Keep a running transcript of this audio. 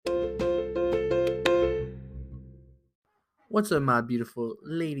What's up, my beautiful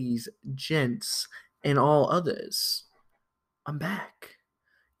ladies, gents, and all others? I'm back.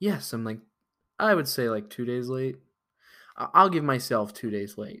 Yes, I would say like 2 days late. I'll give myself 2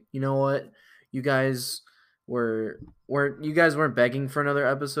 days late. You know what? You guys you guys weren't begging for another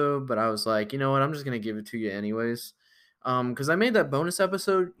episode, but I was like, you know what? I'm just gonna give it to you anyways. Because I made that bonus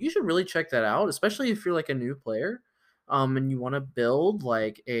episode. You should really check that out, especially if you're like a new player. And you want to build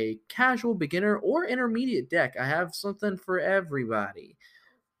like a casual beginner or intermediate deck. I have something for everybody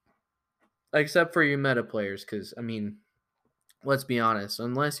except for you meta players, because let's be honest,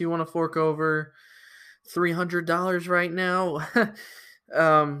 unless you want to fork over $300 right now,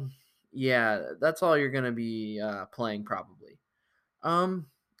 um, yeah, that's all you're gonna be playing probably. Um,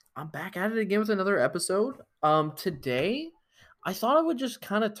 I'm back at it again with another episode. Today, I thought I would just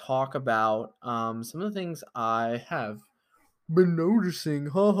kind of talk about some of the things I have been noticing.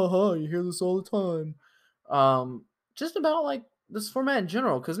 Ha ha ha! You hear this all the time. Just about like this format in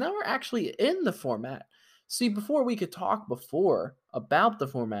general, because now we're actually in the format. See, before we could talk before about the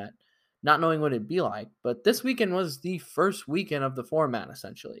format, not knowing what it'd be like, but this weekend was the first weekend of the format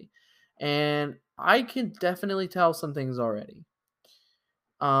essentially, and I can definitely tell some things already.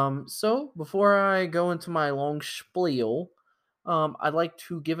 So before I go into my long spiel, I'd like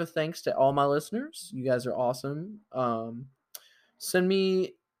to give a thanks to all my listeners. You guys are awesome. Send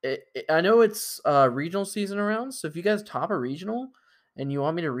me. I know it's regional season around, so if you guys top a regional and you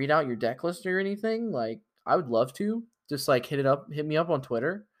want me to read out your deck list or anything, like I would love to. Just like hit me up on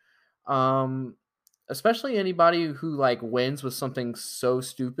Twitter. Um, Especially anybody who like wins with something so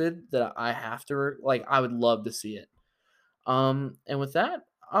stupid that I have to like. I would love to see it. And with that,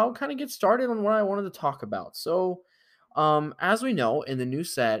 I'll kind of get started on what I wanted to talk about. So, as we know, in the new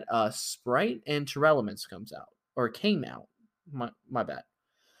set, Sprite and Elements comes out or came out. My bad.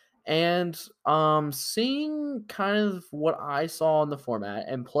 And seeing kind of what I saw in the format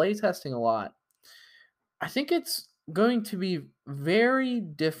and play testing a lot, I think it's going to be very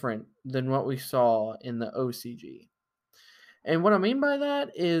different than what we saw in the OCG. And what I mean by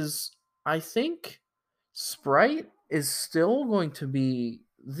that is I think Sprite is still going to be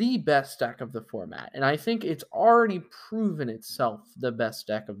the best deck of the format. And I think it's already proven itself the best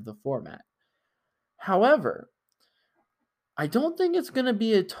deck of the format. However, I don't think it's going to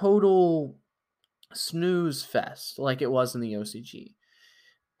be a total snooze fest like it was in the OCG.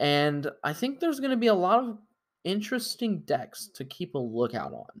 And I think there's going to be a lot of interesting decks to keep a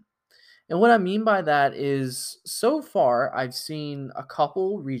lookout on. And what I mean by that is so far I've seen a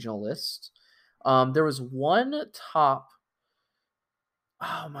couple regional lists. There was one top.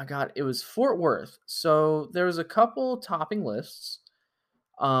 Oh my god, it was Fort Worth. So there was a couple topping lists.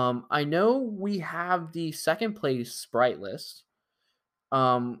 I know we have the second place Sprite list,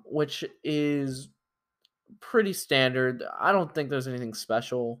 which is pretty standard. I don't think there's anything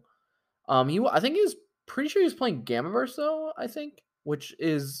special. I think he was pretty sure he was playing Gammaverse though. I think, which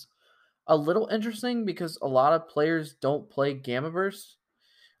is a little interesting because a lot of players don't play Gammaverse,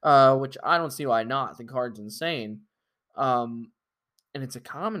 which I don't see why not. The card's insane, um, and it's a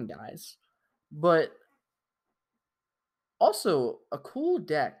common, guys. But also a cool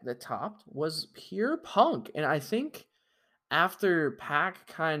deck that topped was Pure Punk, and I think after Pack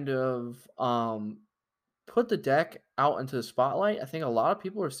kind of put the deck out into the spotlight, I think a lot of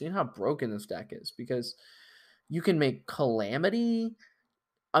people are seeing how broken this deck is because you can make Calamity.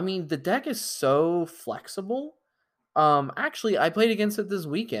 I mean, the deck is so flexible. Actually, I played against it this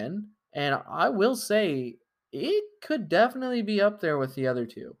weekend, and I will say it could definitely be up there with the other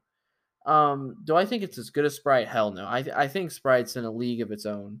two. Do I think it's as good as Sprite? Hell no. I think Sprite's in a league of its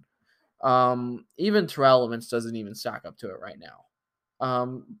own. Even Elements doesn't even stack up to it right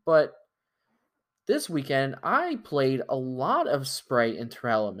now. But this weekend I played a lot of Sprite and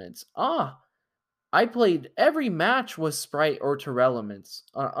Elements. I played every match with Sprite or Elements,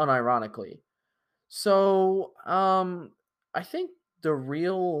 unironically. So, I think the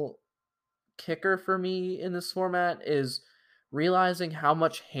real kicker for me in this format is realizing how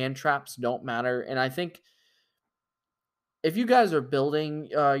much hand traps don't matter. And I think if you guys are building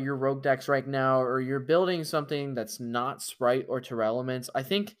your rogue decks right now, or you're building something that's not Sprite or Elements, I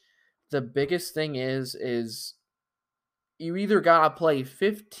think the biggest thing is you either gotta play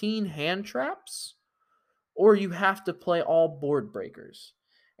 15 hand traps or you have to play all board breakers.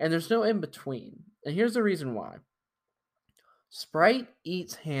 And there's no in between. And here's the reason why. Sprite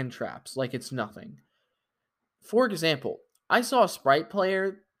eats hand traps like it's nothing. For example, I saw a Sprite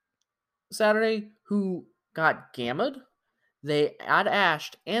player Saturday who got gammaed, they had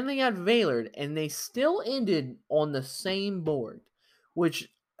ashed, and they had veilered, and they still ended on the same board, which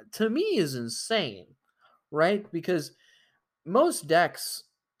to me is insane, right? Because most decks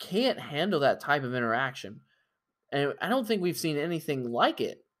can't handle that type of interaction. And I don't think we've seen anything like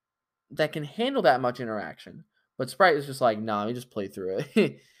it that can handle that much interaction. But Sprite is just like, nah, we just play through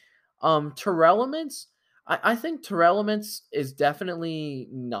it. Terelements, I think Terelements is definitely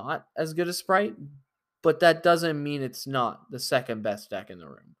not as good as Sprite, but that doesn't mean it's not the second best deck in the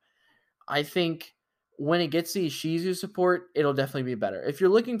room. I think when it gets the Shizu support, it'll definitely be better. If you're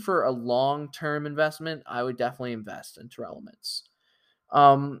looking for a long term investment, I would definitely invest in Terelements.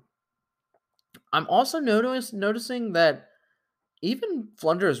 Um, I'm also noticing that even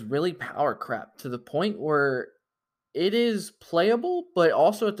Flunder is really power crap to the point where it is playable, but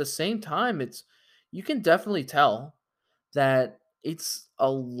also at the same time, it's you can definitely tell that it's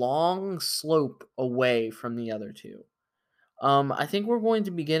a long slope away from the other two. I think we're going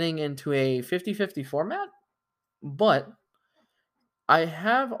to be getting into a 50-50 format, but I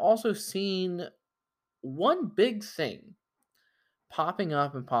have also seen one big thing popping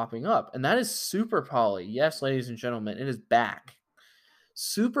up, and that is Super Poly. Yes, ladies and gentlemen, it is back.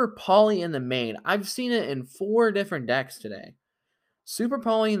 Super Poly in the main. I've seen it in 4 different decks today. Super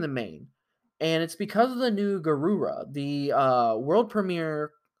Poly in the main. And it's because of the new Garura, the world premiere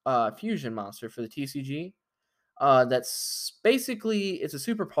fusion monster for the TCG. That's basically it's a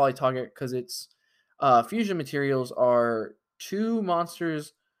Super Poly target because its fusion materials are 2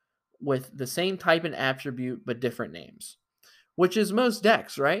 monsters with the same type and attribute but different names, which is most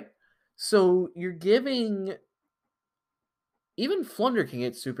decks, right? So you're giving even Flunder can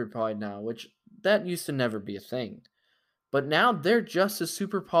get Super Poly now, which that used to never be a thing. But now they're just as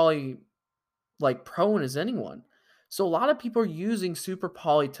Super Poly like prone as anyone. So a lot of people are using Super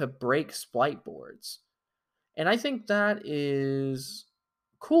Poly to break splice boards. And I think that is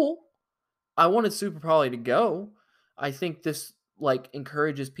cool. I wanted Super Poly to go. I think this like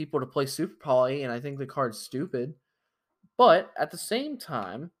encourages people to play Super Poly, and I think the card's stupid. But at the same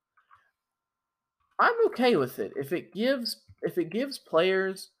time, I'm okay with it. If it gives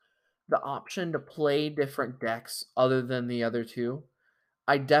players the option to play different decks other than the other two,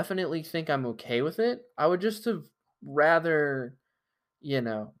 I definitely think I'm okay with it. I would just have rather, you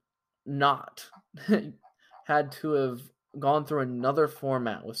know, not had to have gone through another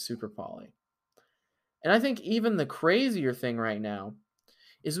format with Super Poly. And I think even the crazier thing right now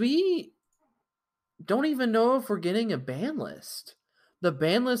is we don't even know if we're getting a ban list. The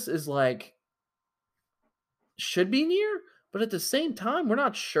ban list is like should be near, but at the same time, we're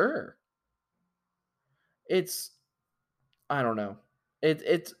not sure. It's I don't know.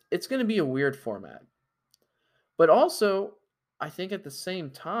 It's going to be a weird format. But also, I think at the same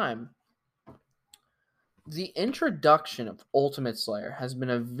time, the introduction of Ultimate Slayer has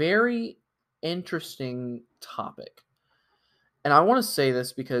been a very interesting topic. And I want to say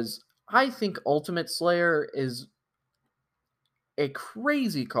this because I think Ultimate Slayer is a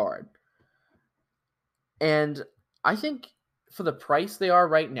crazy card. And I think for the price they are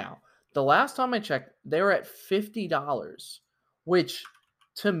right now, the last time I checked, they were at $50, which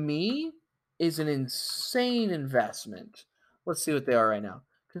to me is an insane investment. Let's see what they are right now.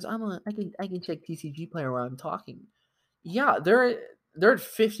 Because I can check TCG player while I'm talking. Yeah, they're at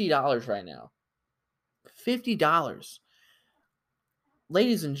 $50 right now. $50.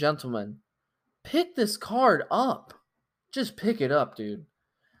 Ladies and gentlemen, pick this card up. Just pick it up, dude.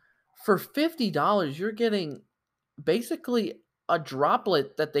 For $50, you're getting basically a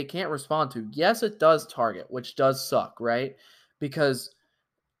droplet that they can't respond to. Yes, it does target, which does suck, right? Because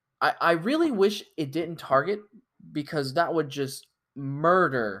I really wish it didn't target because that would just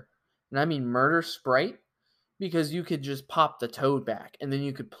murder, and I mean murder Sprite, because you could just pop the toad back and then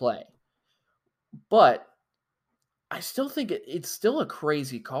you could play. But I still think it's still a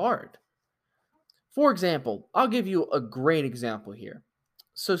crazy card. For example, I'll give you a great example here.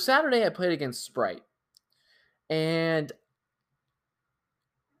 So Saturday I played against Sprite, and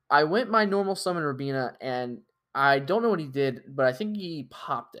I went my normal summon Rabina, and I don't know what he did, but I think he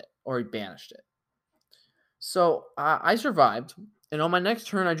popped it or he banished it. So I survived, and on my next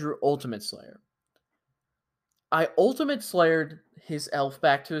turn I drew Ultimate Slayer. I Ultimate Slayered his elf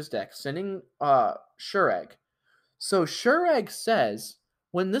back to his deck, sending Shureg. So Shureg says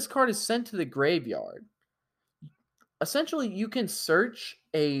when this card is sent to the graveyard, essentially you can search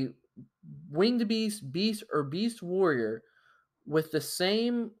a winged beast, beast, or beast warrior with the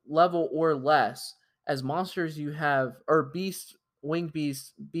same level or less as monsters you have, or beast, winged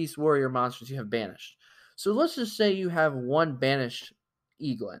beast, beast warrior monsters you have banished. So let's just say you have one banished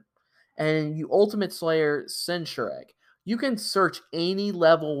Eaglin, and you Ultimate Slayer Senshurek. You can search any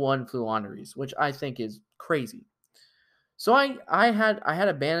level 1 Fluanderies, which I think is crazy. So I had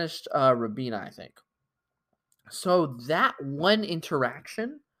a banished Rabina, I think. So that one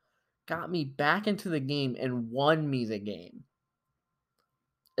interaction got me back into the game and won me the game.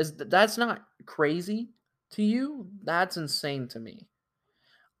 That's not crazy to you? That's insane to me.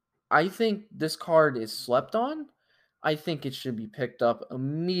 I think this card is slept on. I think it should be picked up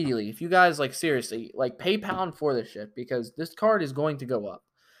immediately. If you guys like seriously, like pay pound for this shit because this card is going to go up.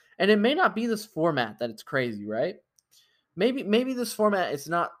 And it may not be this format that it's crazy, right? Maybe this format is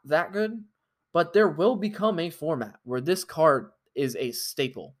not that good, but there will become a format where this card is a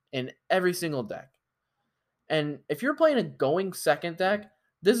staple in every single deck. And if you're playing a going second deck,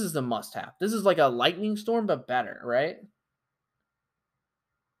 this is the must have. This is like a lightning storm but better, right?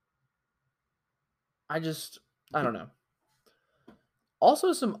 I just I don't know.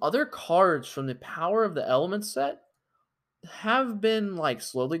 Also, some other cards from the Power of the Elements set have been like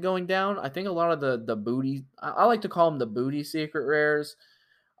slowly going down. I think a lot of the booty, I like to call them the booty secret rares.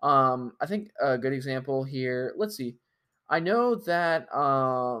 I think a good example here. Let's see. I know that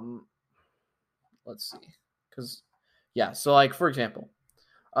let's see, because yeah. So like for example,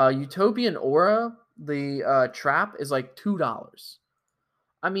 Utopian Aura, the trap is like $2.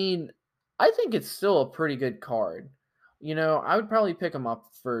 I mean, I think it's still a pretty good card. You know, I would probably pick them up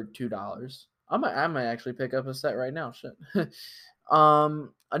for $2. I might actually pick up a set right now. Shit.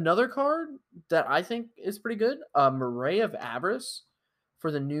 Another card that I think is pretty good, Murray of Avarice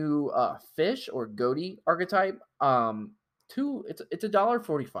for the new fish or goatee archetype. It's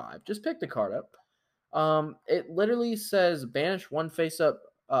 $1.45. Just pick the card up. It literally says banish one face up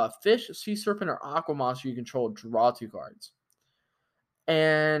fish, sea serpent, or aqua monster you control. Draw 2 cards.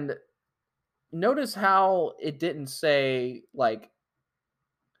 And notice how it didn't say like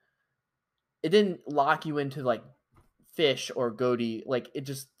it didn't lock you into like fish or goatee. Like it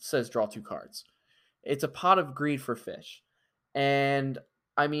just says draw 2 cards. It's a pot of greed for fish. And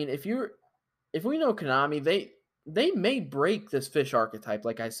I mean, if we know Konami, they may break this fish archetype,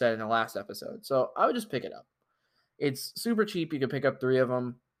 like I said in the last episode. So I would just pick it up. It's super cheap. You can pick up 3 of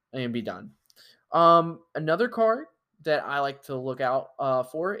them and be done. Another card that I like to look out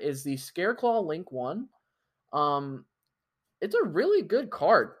for is the Scareclaw Link 1. Um, it's a really good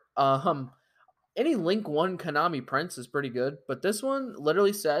card. Any Link 1 Konami Prince is pretty good, but this one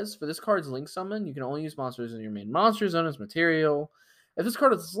literally says for this card's Link Summon, you can only use monsters in your main monster zone as material. If this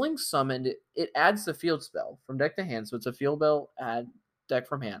card is Link Summoned, it adds the field spell from deck to hand, so it's a field spell add deck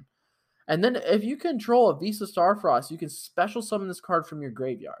from hand. And then if you control a Visa Starfrost, you can special summon this card from your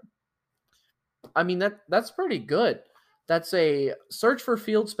graveyard. I mean that's pretty good. That's a search for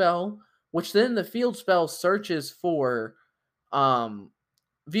field spell, which then the field spell searches for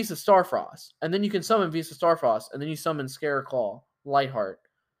Visa Starfrost, and then you can summon Visa Starfrost, and then you summon Scareclaw, Lightheart,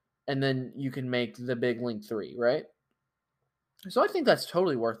 and then you can make the big Link 3, right? So I think that's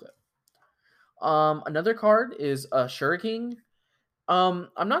totally worth it. Another card is a Shuriken. I'm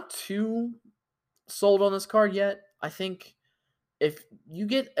not too sold on this card yet. I think if you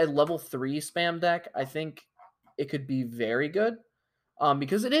get a level 3 spam deck, I think it could be very good.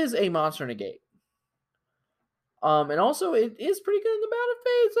 Because it is a monster negate. And also it is pretty good in the battle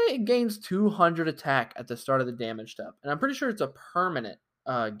phase. It gains 200 attack at the start of the damage step, and I'm pretty sure it's a permanent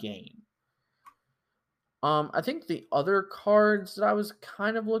gain. I think the other cards that I was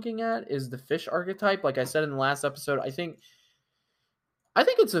kind of looking at is the fish archetype. Like I said in the last episode, I think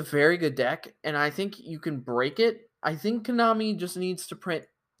it's a very good deck, and I think you can break it. I think Konami just needs to print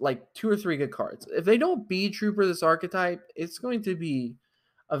like 2 or 3 good cards. If they don't Bead Trooper this archetype, it's going to be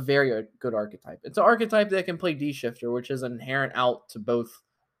a very good archetype. It's an archetype that can play D-Shifter, which is an inherent out to both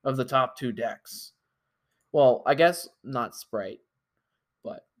of the top 2 decks. Well, I guess not Sprite,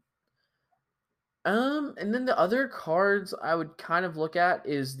 but and then the other cards I would kind of look at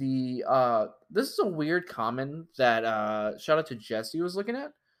is the this is a weird common that shout out to Jesse was looking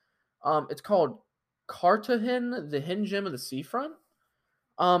at. It's called Cartahin, the Hidden Gem of the Seafront.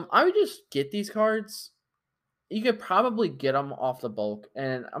 I would just get these cards. You could probably get them off the bulk,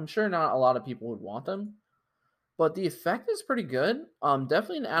 and I'm sure not a lot of people would want them. But the effect is pretty good.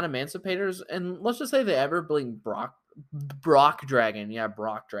 Definitely an Adamantipator's, and let's just say they ever bring Brock Dragon. Yeah,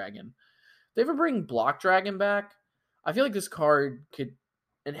 Brock Dragon. If they ever bring Block Dragon back, I feel like this card could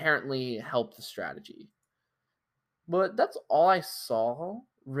inherently help the strategy. But that's all I saw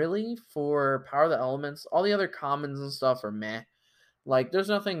really for Power of the Elements. All the other commons and stuff are meh. Like, there's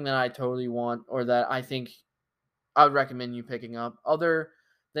nothing that I totally want or that I think I would recommend you picking up. Other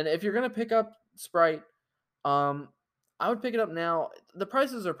than if you're gonna pick up Sprite, I would pick it up now. The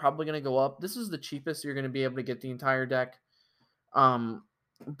prices are probably gonna go up. This is the cheapest you're gonna be able to get the entire deck.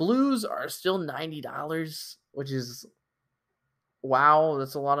 Blues are still $90, which is wow,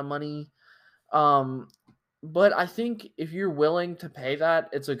 that's a lot of money. Um, But I think if you're willing to pay that,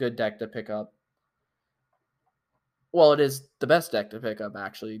 it's a good deck to pick up. Well, it is the best deck to pick up,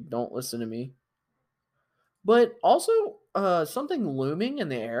 actually. Don't listen to me. But also, something looming in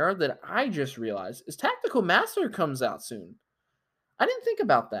the air that I just realized is Tactical Master comes out soon. I didn't think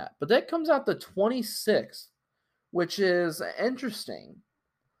about that, but that comes out the 26th, which is interesting.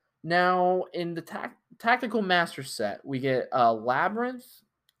 Now, in the Tactical Master set, we get Labyrinth.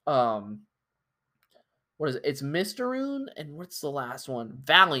 Um, what is it? It's Mysteroon, and what's the last one?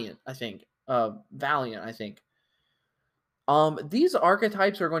 Valiant, I think. Valiant, I think. These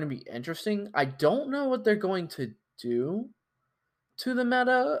archetypes are going to be interesting. I don't know what they're going to do to the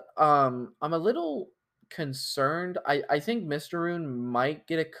meta. I'm a little concerned. I think Mysteroon might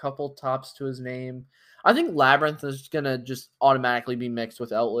get a couple tops to his name. I think Labyrinth is gonna just automatically be mixed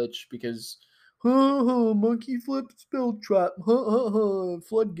with Eldritch because monkey flip spell trap,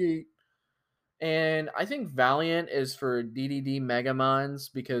 floodgate. And I think Valiant is for DDD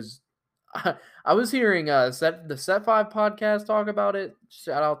Megamons because I was hearing the Set 5 podcast talk about it.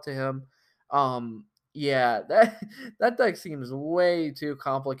 Shout out to him. Yeah, that deck seems way too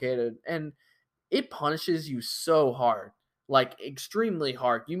complicated and it punishes you so hard. Like extremely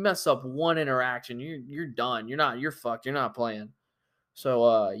hard. You mess up one interaction, you're done. You're fucked. You're not playing.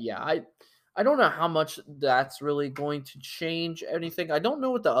 So yeah, I don't know how much that's really going to change anything. I don't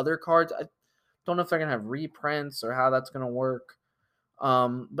know what the other cards. I don't know if they're gonna have reprints or how that's gonna work.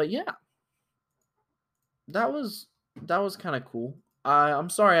 But yeah, that was that was kind of cool. I'm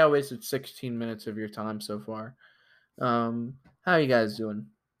sorry I wasted 16 minutes of your time so far. How are you guys doing?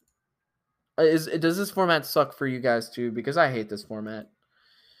 Does this format suck for you guys too? Because I hate this format.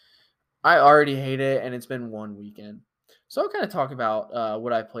 I already hate it, and it's been one weekend. So I'll kind of talk about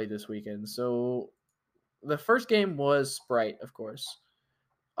what I played this weekend. So the first game was Sprite, of course.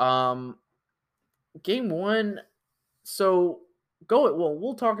 Um, game one. So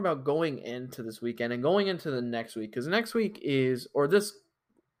we'll talk about going into this weekend and going into the next week because next week is or this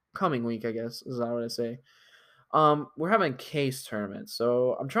coming week, I guess is what I say. We're having case tournaments,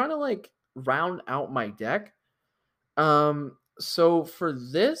 so I'm trying to like round out my deck. So for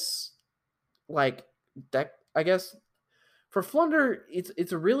this like deck, I guess for Flunder,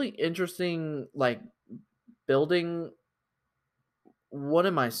 it's a really interesting like building. What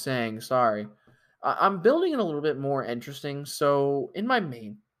am I saying? Sorry, I'm building it a little bit more interesting. So in my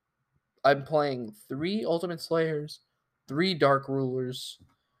main, I'm playing 3 Ultimate Slayers, 3 Dark Rulers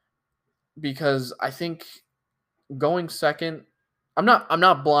because I think going second. I'm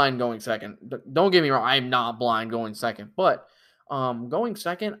not blind going second. Don't get me wrong. I'm not blind going second, but going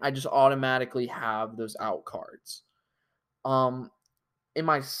second, I just automatically have those out cards. Um, in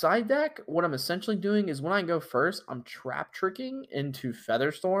my side deck, what I'm essentially doing is when I go first, I'm trap tricking into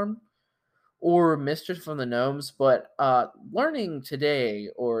Featherstorm or Mischief of the Gnomes. But learning today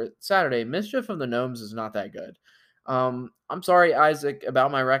or Saturday, Mischief of the Gnomes is not that good. I'm sorry, Isaac,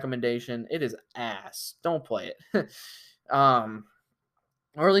 about my recommendation. It is ass. Don't play it.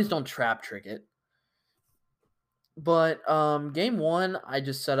 Or at least don't trap trick it. But game one, I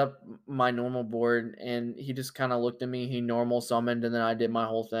just set up my normal board, and he just kind of looked at me. He normal summoned, and then I did my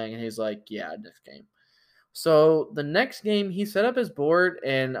whole thing, and he's like, "Yeah, this game." So the next game, he set up his board,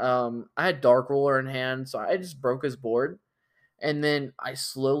 and I had Dark Ruler in hand, so I just broke his board, and then I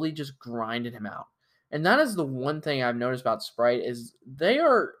slowly just grinded him out. And that is the one thing I've noticed about Sprite is they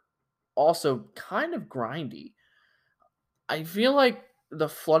are also kind of grindy. I feel like the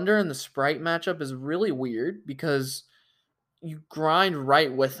Flunder and the Sprite matchup is really weird because you grind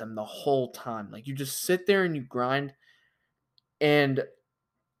right with them the whole time. Like you just sit there and you grind. And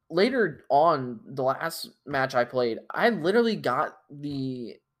later on, the last match I played, I literally got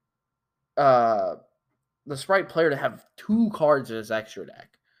uh the Sprite player to have 2 cards in his extra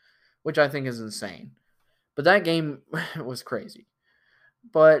deck, which I think is insane. But that game was crazy.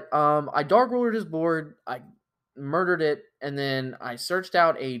 But I dark rulered his board, I murdered it, and then I searched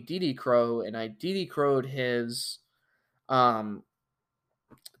out a DD Crow and I DD Crowed his um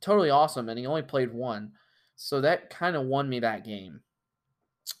totally awesome, and he only played 1. So that kind of won me that game.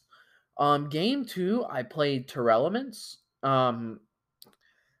 Game 2, I played Terelements. Honestly,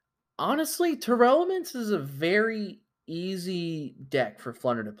 Terelements is a very easy deck for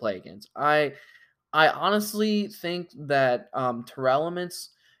Flunder to play against. I honestly think that Terelements,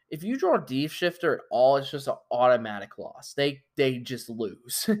 if you draw Deep Shifter at all, it's just an automatic loss. They just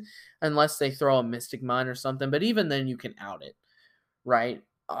lose unless they throw a Mystic Mine or something. But even then, you can out it, right?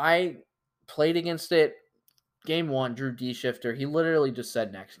 I played against it. Game 1, drew D Shifter. He literally just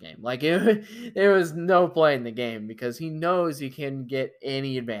said next game. Like it was no play in the game because he knows he can get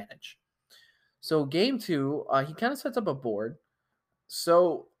any advantage. So game two, he kind of sets up a board.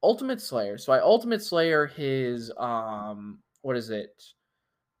 So Ultimate Slayer. So I Ultimate Slayer his what is it?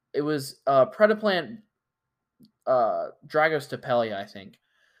 It was Predaplant Dragos Tapelia, I think.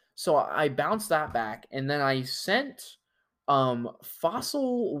 So I bounced that back, and then I sent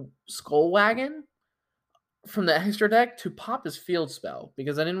Fossil Skullwagon from the extra deck to pop his field spell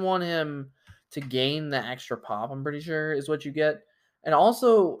because I didn't want him to gain the extra pop. I'm pretty sure is what you get. And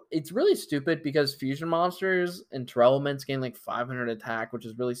also, it's really stupid because fusion monsters and Terrelements gain like 500 attack, which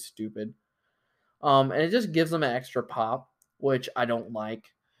is really stupid. And it just gives them an extra pop, which I don't like,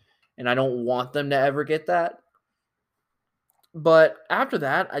 and I don't want them to ever get that. But after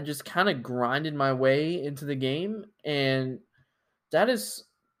that, I just kind of grinded my way into the game, and that is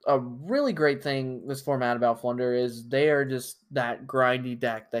a really great thing this format about Flunder is they are just that grindy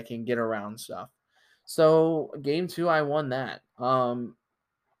deck that can get around stuff. So game two, I won that. I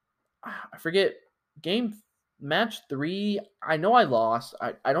forget game match three. I know I lost.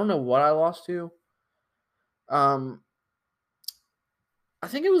 I don't know what I lost to. Um, I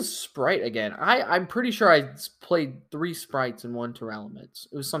think it was Sprite again. I'm pretty sure I played 3 Sprites and 1 Terralements.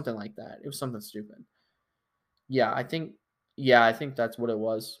 It was something like that. It was something stupid. Yeah, I think that's what it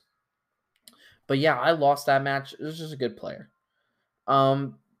was. But yeah, I lost that match. It was just a good player.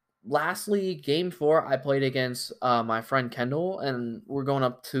 Um, Lastly, game 4, I played against my friend Kendall, and we're going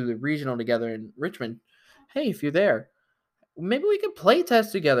up to the regional together in Richmond. Hey, if you're there, maybe we could play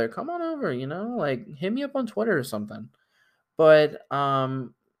test together. Come on over, like hit me up on Twitter or something. But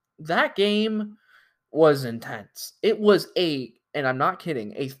that game was intense. It was and I'm not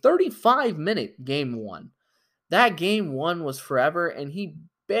kidding, a 35-minute game 1. That game 1 was forever, and he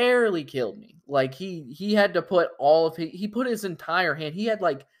barely killed me. Like he had to put he put his entire hand. He had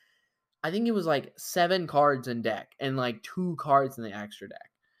like I think it was like 7 cards in deck and like 2 cards in the extra deck.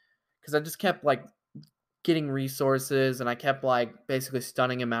 Cuz I just kept like getting resources and I kept like basically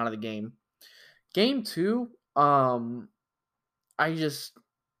stunning him out of the game. Game 2, I just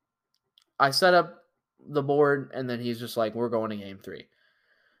I set up the board and then he's just like we're going to game 3.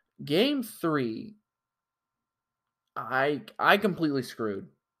 Game 3 I completely screwed.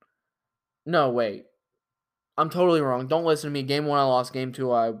 No, wait. I'm totally wrong. Don't listen to me. Game 1 I lost, game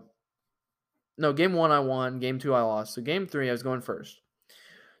 2 game 1 I won, game 2 I lost. So game 3 I was going first.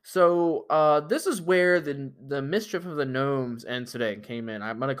 So this is where the mischief of the gnomes incident came in.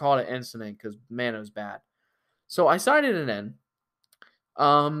 I'm gonna call it incident because man, it was bad. So I sided it in.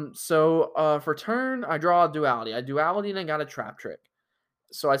 For turn, I draw a duality. I duality and I got a trap trick.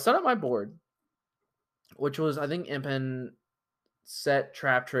 So I set up my board, which was I think Impen set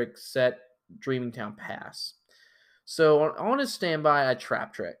trap trick, set Dreaming Town pass. So on his standby, I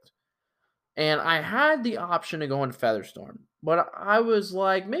trap tricked. And I had the option to go in Featherstorm, but I was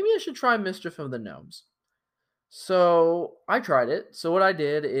like, maybe I should try Mischief of the Gnomes. So I tried it. So what I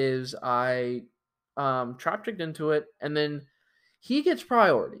did is I trap tricked into it, and then he gets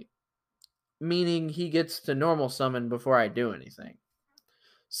priority, meaning he gets to normal summon before I do anything.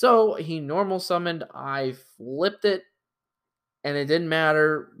 So he normal summoned, I flipped it, and it didn't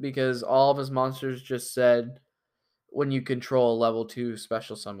matter because all of his monsters just said, when you control a level 2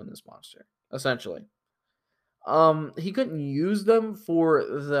 special summon this monster, essentially. He couldn't use them for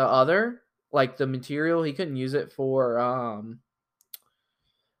the other, like the material. He couldn't use it for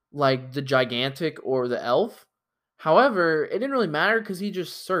like the gigantic or the elf. However, it didn't really matter because he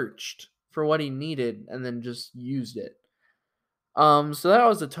just searched for what he needed and then just used it. So that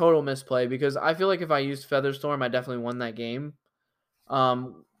was a total misplay because I feel like if I used Featherstorm, I definitely won that game.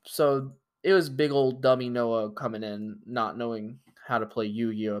 So it was big old dummy Noah coming in, not knowing how to play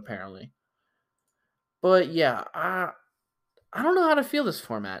Yu-Gi-Oh! Apparently. But yeah, I don't know how to feel this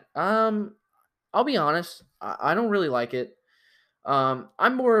format. I'll be honest, I don't really like it.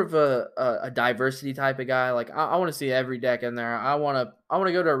 I'm more of a diversity type of guy. Like I want to see every deck in there. I want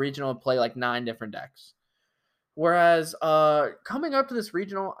to go to a regional and play like 9 different decks. Whereas coming up to this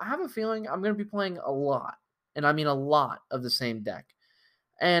regional, I have a feeling I'm going to be playing a lot, and I mean a lot of the same deck.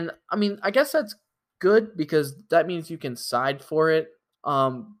 And I mean, I guess that's good because that means you can side for it.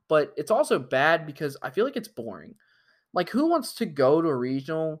 But it's also bad because I feel like it's boring. Like, who wants to go to a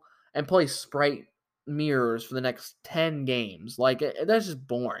regional and play Sprite mirrors for the next 10 games? Like, that's just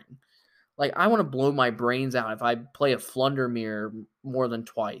boring. Like, I want to blow my brains out if I play a Flunder mirror more than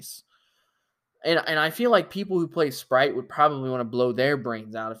twice. And I feel like people who play Sprite would probably want to blow their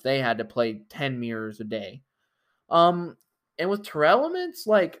brains out if they had to play 10 mirrors a day. Um, and with Terralements,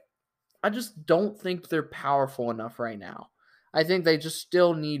 like, I just don't think they're powerful enough right now. I think they just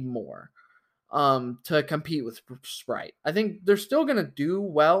still need more to compete with Sprite. I think they're still going to do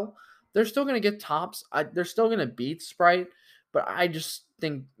well, they're still going to get tops. They're still going to beat Sprite, but I just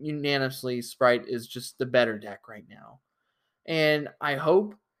think unanimously Sprite is just the better deck right now. And I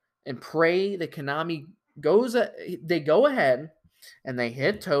hope and pray that Konami they go ahead and they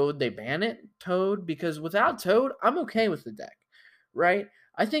hit Toad, they ban it Toad, because without Toad, I'm okay with the deck, right?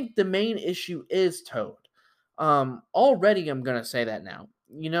 I think the main issue is Toad. Already I'm gonna say that now,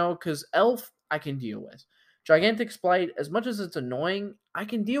 because Elf I can deal with. Gigantic Splight, as much as it's annoying, I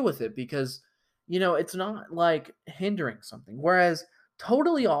can deal with it because it's not like hindering something. Whereas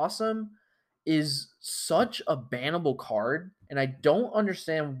Totally Awesome is such a bannable card, and I don't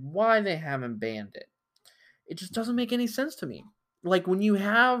understand why they haven't banned it. It just doesn't make any sense to me. Like when you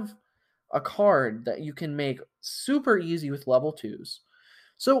have a card that you can make super easy with level 2s.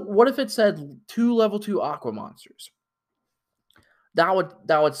 So what if it said 2 level 2 aqua monsters? That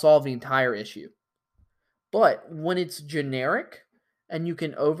would solve the entire issue. But when it's generic and you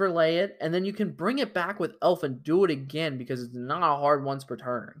can overlay it and then you can bring it back with Elf and do it again because it's not a hard once per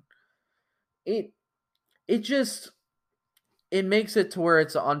turn. It it just it makes it to where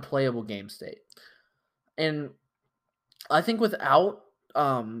it's an unplayable game state. And I think without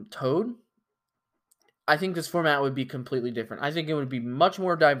Toad, I think this format would be completely different. I think it would be much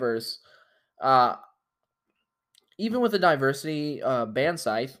more diverse. Uh, even with the diversity ban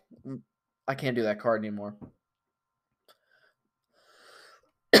Scythe, I can't do that card anymore.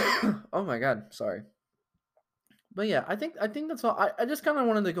 Oh my god, sorry. But yeah, I think that's all. I just kind of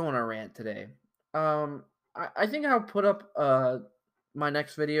wanted to go on a rant today. I think I'll put up my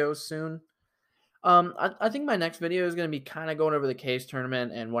next video soon. I think my next video is gonna be kind of going over the case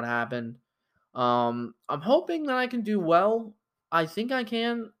tournament and what happened. I'm hoping that I can do well. I think I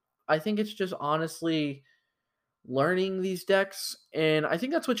can. I think it's just honestly learning these decks, and I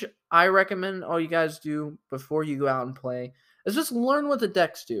think that's what I recommend all you guys do before you go out and play. Is just learn what the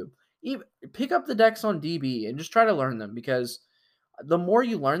decks do. Even, pick up the decks on DB and just try to learn them because the more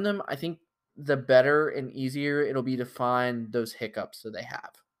you learn them, I think the better and easier it'll be to find those hiccups that they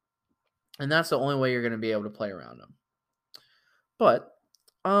have. And that's the only way you're going to be able to play around them. But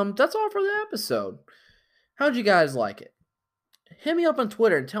that's all for the episode. How'd you guys like it? Hit me up on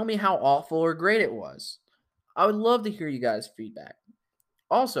Twitter and tell me how awful or great it was. I would love to hear you guys' feedback.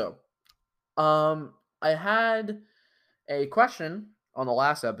 Also, I had a question on the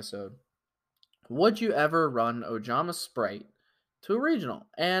last episode. Would you ever run Ojama Sprite to a regional?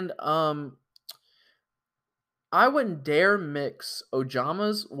 And I wouldn't dare mix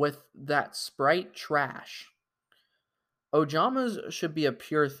Ojamas with that Sprite trash. Ojamas should be a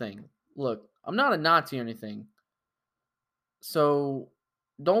pure thing. Look, I'm not a Nazi or anything. So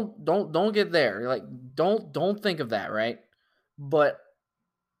don't get there. Like don't think of that, right? But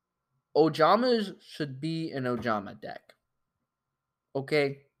Ojamas should be an Ojama deck.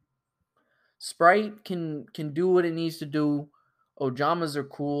 Okay? Sprite can do what it needs to do. Ojamas are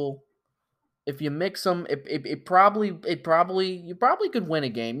cool. If you mix them, it probably you probably could win a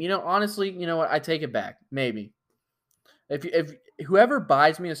game. Honestly, you know what? I take it back. Maybe. If whoever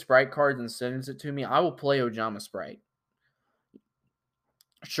buys me a Sprite card and sends it to me, I will play Ojama Sprite.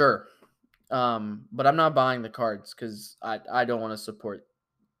 Sure. But I'm not buying the cards because I don't want to support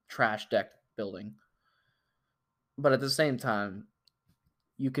trash deck building. But at the same time,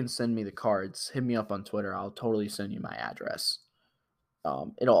 you can send me the cards. Hit me up on Twitter. I'll totally send you my address.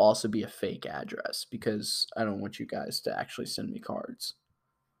 It'll also be a fake address because I don't want you guys to actually send me cards.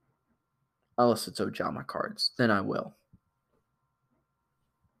 Unless it's Ojama cards, then I will.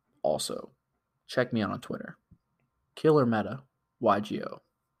 Also, check me out on Twitter. Killer Meta YGO.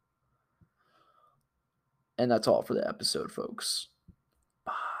 And that's all for the episode, folks.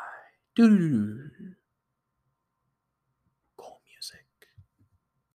 Bye. Doo-doo-doo.